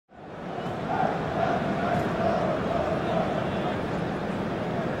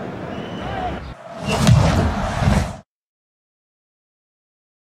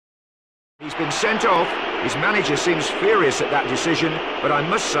He's been sent off. His manager seems furious at that decision, but I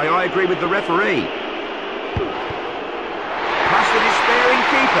must say I agree with the referee. Pass the despairing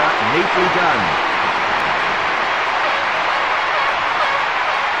keeper, neatly done.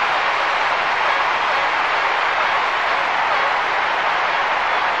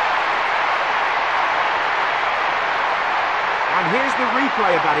 And here's the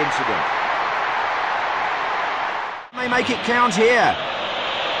replay of that incident. They make it count here.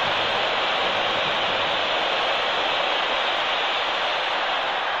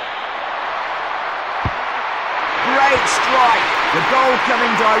 Great strike. The goal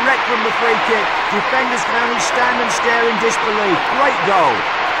coming direct from the free kick. Defenders can only stand and stare in disbelief. Great goal.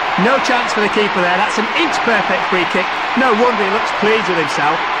 No chance for the keeper there. That's an inch-perfect free kick. No wonder he looks pleased with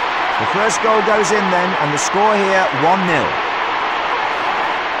himself. The first goal goes in then, and the score here 1-0.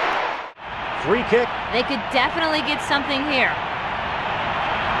 Free kick. They could definitely get something here.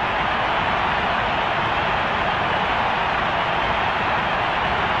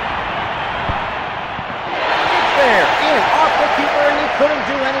 There, in off the keeper, and he couldn't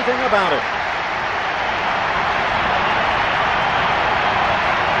do anything about it.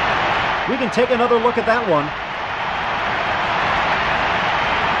 We can take another look at that one.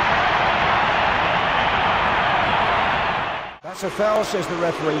 That's a foul, says the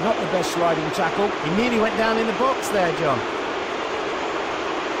referee. Not the best sliding tackle. He nearly went down in the box there, John.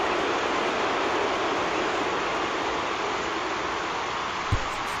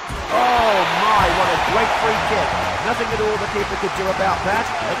 Oh my, what a great free kick. Nothing at all the keeper could do about that,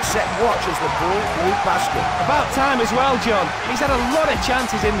 except watch as the ball flew past him. About time as well, John. He's had a lot of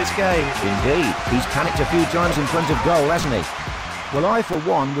chances in this game. Indeed, he's panicked a few times in front of goal, hasn't he? Well, I, for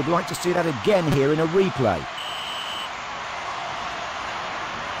one, would like to see that again here in a replay.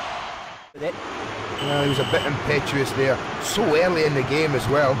 He was a bit impetuous there, so early in the game as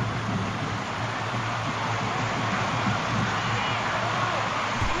well.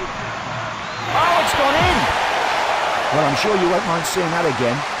 Oh, it's gone in! Well, I'm sure you won't mind seeing that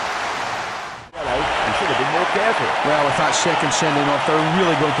again. Hello, you should have been more careful. Well, with that second sending off, they're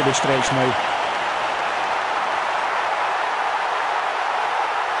really going to be stretched now.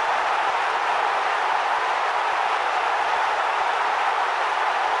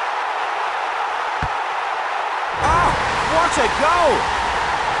 What a goal!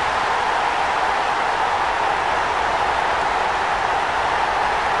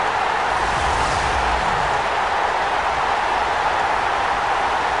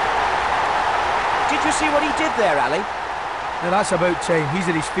 Did you see what he did there, Ali? Now that's about time. He's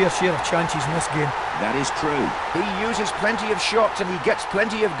had his fair share of chances in this game. That is true. He uses plenty of shots and he gets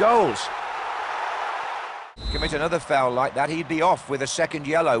plenty of goals. Commit another foul like that, he'd be off with a second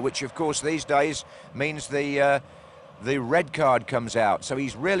yellow, which of course these days means the red card comes out. So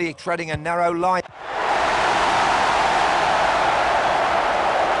he's really treading a narrow line.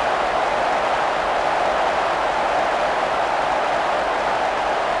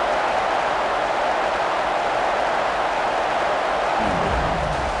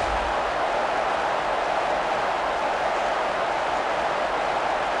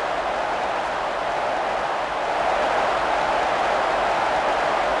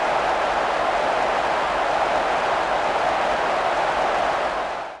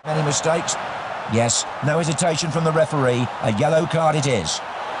 Any mistakes? Yes, no hesitation from the referee. A yellow card it is.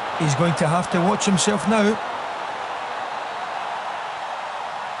 He's going to have to watch himself now.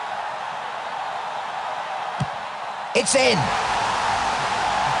 It's in!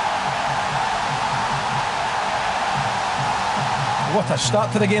 What a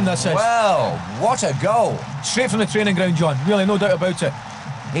start to the game this is. Well, what a goal. Straight from the training ground, John. Really, no doubt about it.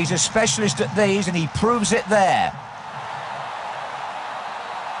 He's a specialist at these and he proves it there.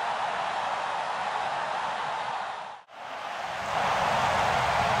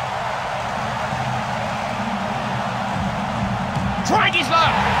 Tried his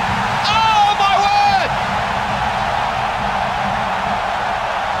luck! Oh, my word!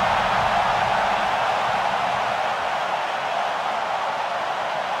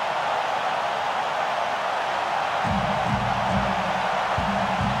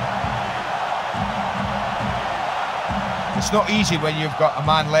 It's not easy when you've got a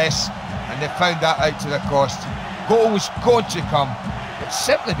man less, and they've found that out to their cost. Goals got to come, but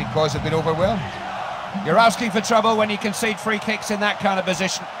simply because they've been overwhelmed. You're asking for trouble when you concede free kicks in that kind of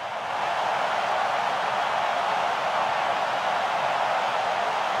position.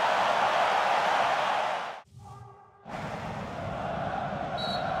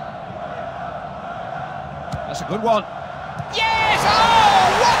 That's a good one. Yes!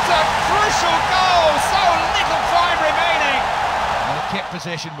 Oh, what a crucial goal! So little time remaining. And it kept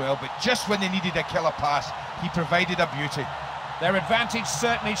possession well, but just when they needed a killer pass, he provided a beauty. Their advantage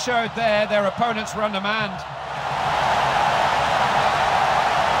certainly showed there. Their opponents were undermanned.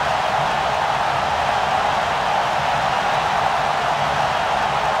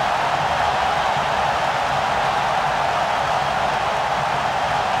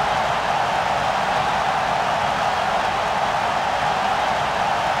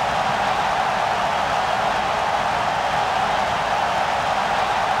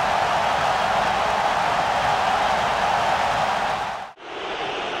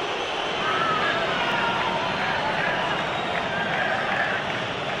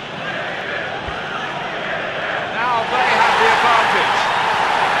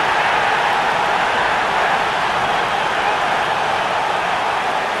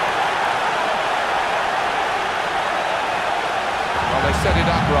 Set it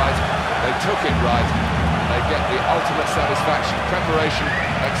up right, they took it right, they get the ultimate satisfaction, preparation,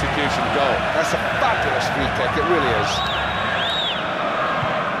 execution, goal. That's a fabulous free kick, it really is.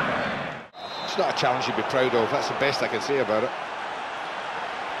 It's not a challenge you'd be proud of, that's the best I can say about it.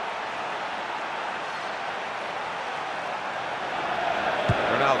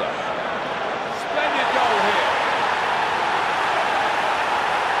 Ronaldo. Splendid goal here.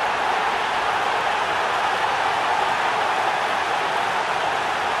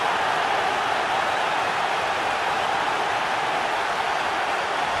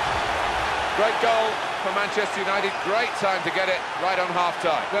 Great goal for Manchester United. Great time to get it right on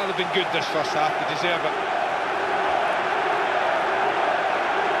half-time. Well, they've been good this first half, they deserve it.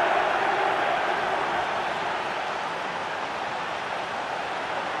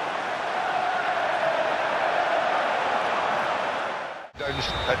 Down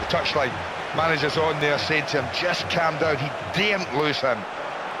at the touchline, manager's on there saying to him, just calm down, he daren't lose him.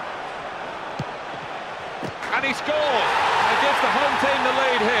 And he scores and gives the home team the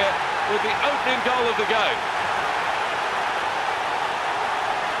lead here with the opening goal of the game.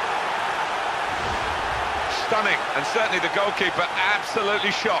 Stunning, and certainly the goalkeeper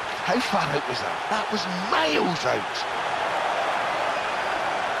absolutely shocked. How far out was that? That was miles out.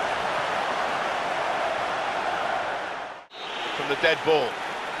 From the dead ball.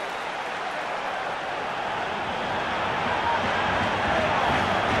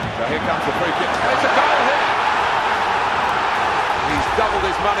 So here comes the free kick. It's a goal here. He's doubled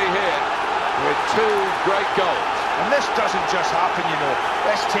his money here with two great goals. And this doesn't just happen, you know.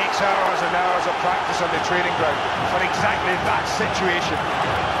 This takes hours and hours of practice on the training ground for exactly that situation.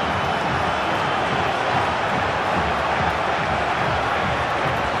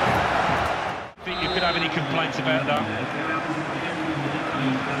 I think you could have any complaints about that.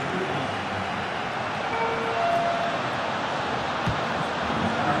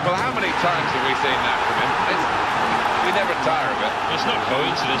 Well, how many times have we seen that from him? We never tire of it. It's not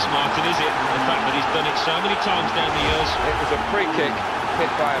coincidence, Martin, is it? The fact that he's done it so many times down the years. It was a free kick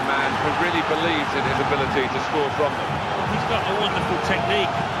hit by a man who really believes in his ability to score from them. He's got a wonderful technique.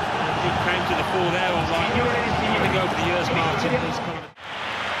 He came to the fore there, all right. I think over the years, Martin, he's kind of...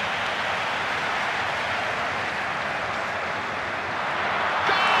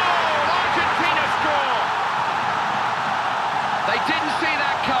 Goal! Argentina score! They didn't see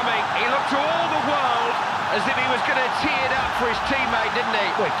that coming. He looked to all the world as if he was going to tee it up for his teammate, didn't he?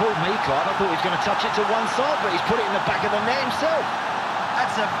 Well, he fooled me, Clark. I thought he was going to touch it to one side, but he's put it in the back of the net himself.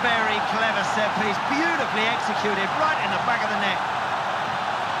 That's a very clever set piece, beautifully executed, right in the back of the net.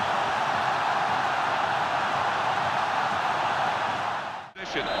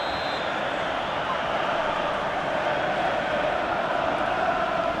 Position.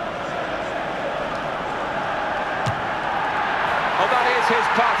 Oh, that is his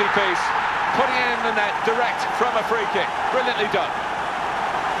party piece. Putting it in the net direct from a free kick. Brilliantly done.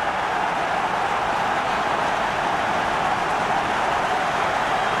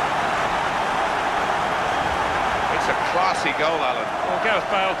 It's a classy goal, Alan. Well, Gareth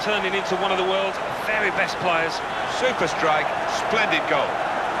Bale turning into one of the world's very best players. Super strike, splendid goal.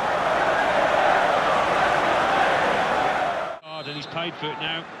 Hard, and he's paid for it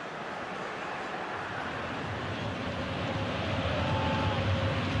now.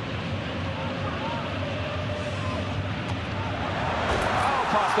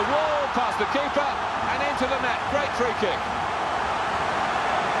 Past the wall, past the keeper, and into the net. Great free kick.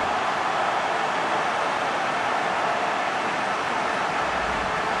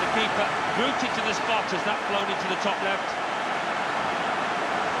 The keeper grouped it to the spot as that flowed into the top left.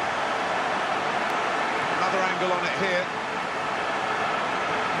 Another angle on it here.